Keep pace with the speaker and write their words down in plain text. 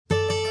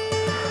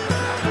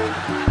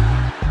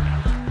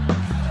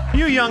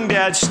You young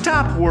dads,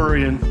 stop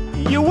worrying.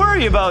 You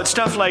worry about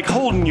stuff like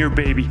holding your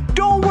baby.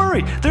 Don't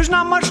worry, there's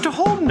not much to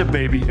hold in a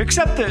baby,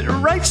 except that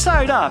right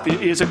side up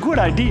is a good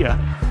idea.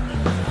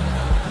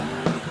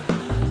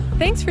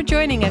 Thanks for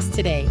joining us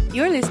today.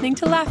 You're listening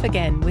to Laugh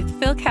Again with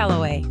Phil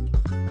Callaway.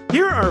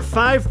 Here are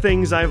 5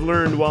 things I've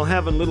learned while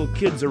having little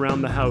kids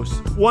around the house.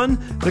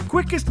 1, the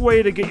quickest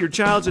way to get your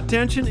child's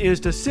attention is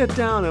to sit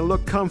down and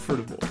look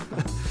comfortable.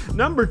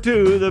 Number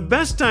 2, the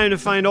best time to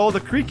find all the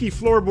creaky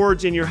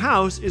floorboards in your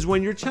house is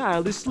when your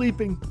child is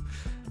sleeping.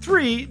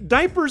 3,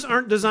 diapers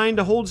aren't designed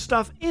to hold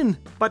stuff in,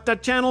 but to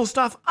channel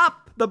stuff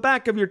up the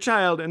back of your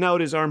child and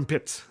out his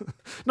armpits.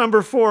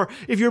 Number 4,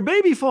 if your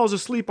baby falls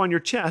asleep on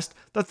your chest,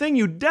 the thing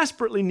you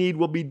desperately need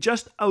will be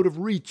just out of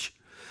reach.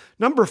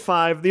 Number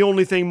 5, the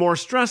only thing more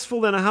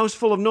stressful than a house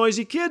full of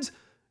noisy kids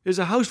is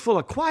a house full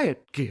of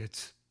quiet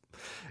kids.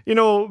 You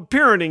know,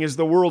 parenting is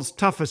the world's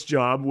toughest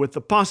job, with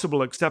the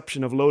possible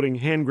exception of loading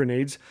hand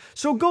grenades,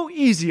 so go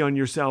easy on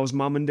yourselves,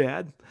 Mom and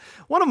Dad.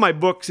 One of my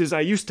books is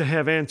I used to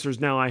have answers,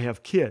 now I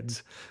have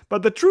kids.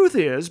 But the truth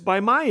is, by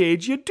my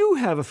age, you do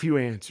have a few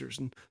answers.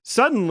 And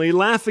suddenly,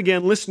 Laugh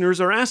Again listeners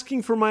are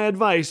asking for my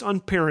advice on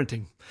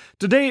parenting.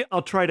 Today,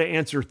 I'll try to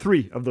answer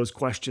 3 of those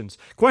questions.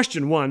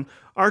 Question 1,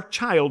 our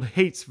child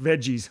hates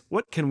veggies.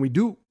 What can we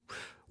do?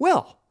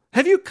 Well,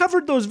 have you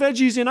covered those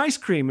veggies in ice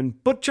cream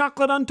and put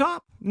chocolate on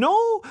top?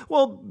 No?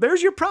 Well,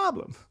 there's your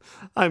problem.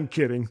 I'm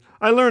kidding.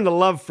 I learned a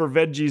love for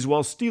veggies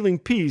while stealing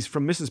peas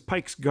from Mrs.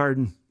 Pike's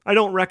garden. I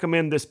don't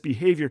recommend this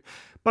behavior,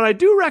 but I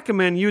do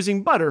recommend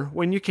using butter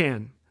when you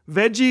can.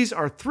 Veggies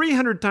are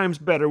 300 times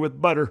better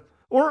with butter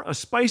or a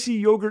spicy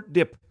yogurt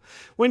dip.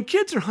 When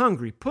kids are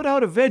hungry, put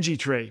out a veggie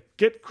tray.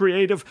 Get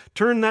creative.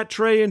 Turn that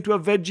tray into a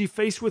veggie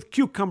face with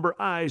cucumber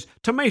eyes,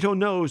 tomato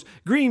nose,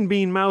 green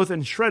bean mouth,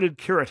 and shredded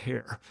carrot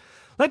hair.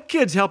 Let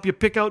kids help you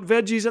pick out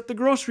veggies at the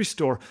grocery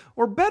store,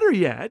 or better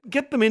yet,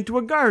 get them into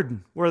a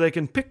garden where they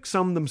can pick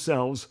some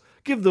themselves.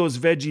 Give those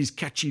veggies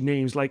catchy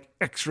names like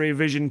X-ray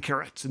vision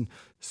carrots and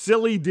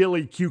silly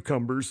dilly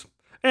cucumbers.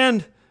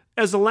 And,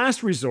 as a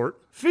last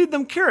resort, feed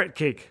them carrot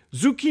cake,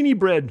 zucchini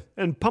bread,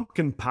 and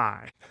pumpkin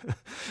pie.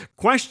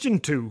 Question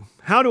 2.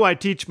 How do I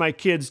teach my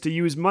kids to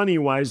use money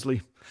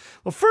wisely?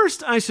 Well,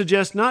 first, I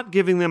suggest not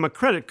giving them a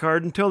credit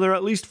card until they're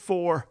at least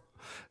 4.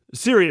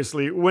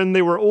 Seriously, when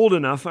they were old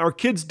enough, our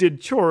kids did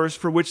chores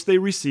for which they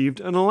received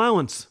an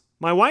allowance.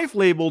 My wife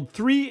labeled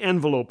 3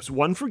 envelopes,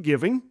 one for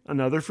giving,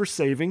 another for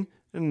saving,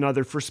 and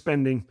another for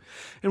spending.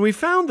 And we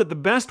found that the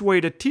best way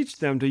to teach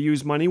them to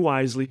use money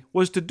wisely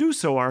was to do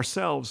so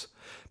ourselves.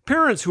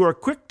 Parents who are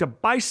quick to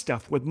buy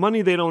stuff with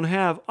money they don't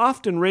have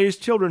often raise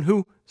children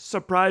who,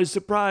 surprise,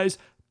 surprise,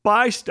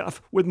 buy stuff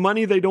with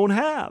money they don't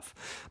have.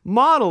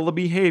 Model the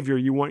behavior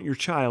you want your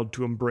child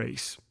to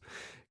embrace.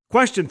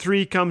 Question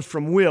 3 comes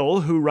from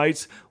Will, who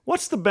writes,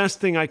 "What's the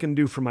best thing I can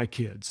do for my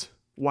kids?"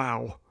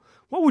 Wow.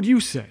 What would you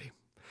say?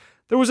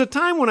 There was a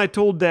time when I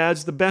told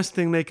dads the best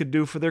thing they could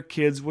do for their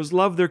kids was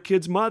love their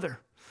kid's mother.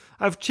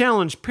 I've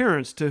challenged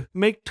parents to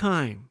make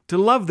time, to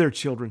love their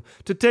children,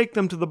 to take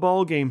them to the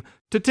ball game,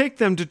 to take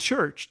them to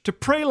church, to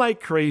pray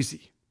like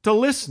crazy, to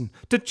listen,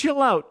 to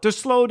chill out, to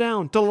slow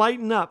down, to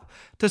lighten up,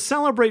 to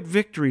celebrate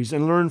victories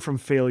and learn from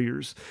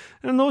failures.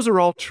 And those are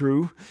all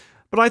true.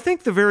 But I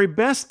think the very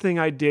best thing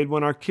I did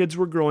when our kids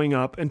were growing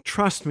up, and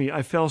trust me,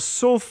 I fell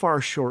so far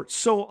short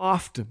so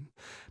often,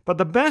 but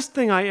the best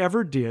thing I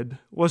ever did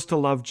was to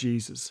love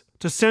Jesus,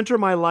 to center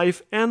my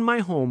life and my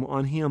home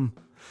on Him.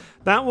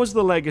 That was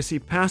the legacy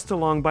passed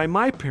along by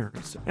my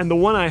parents, and the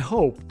one I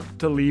hope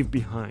to leave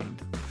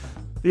behind.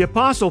 The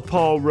Apostle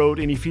Paul wrote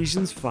in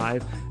Ephesians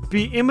 5,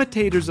 "Be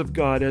imitators of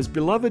God as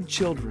beloved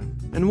children,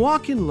 and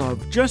walk in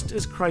love just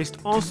as Christ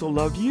also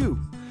loved you,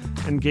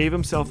 and gave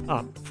Himself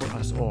up for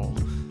us all."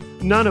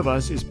 None of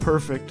us is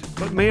perfect,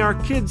 but may our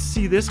kids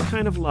see this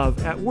kind of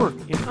love at work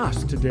in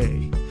us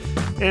today.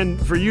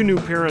 And for you new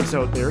parents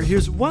out there,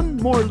 here's one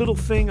more little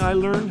thing I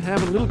learned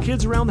having little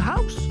kids around the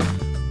house.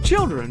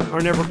 Children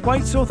are never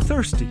quite so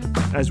thirsty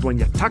as when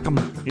you tuck them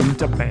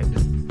into bed.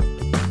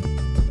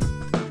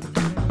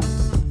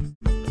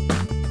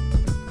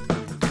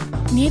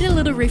 Need a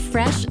little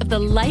refresh of the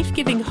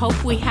life-giving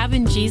hope we have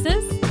in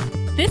Jesus?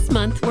 This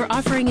month, we're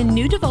offering a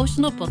new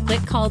devotional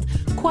booklet called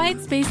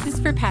Quiet Spaces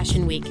for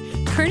Passion Week,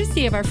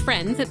 courtesy of our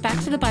friends at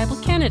Back to the Bible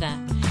Canada.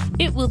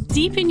 It will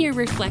deepen your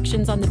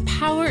reflections on the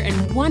power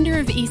and wonder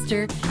of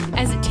Easter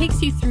as it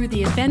takes you through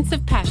the events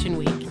of Passion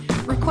Week.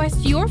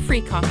 Request your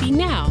free copy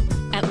now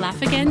at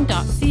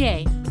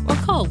laughagain.ca or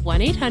call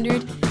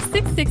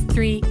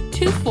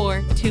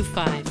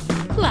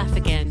 1-800-663-2425. Laugh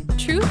Again,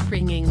 truth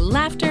bringing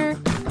laughter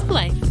to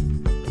life.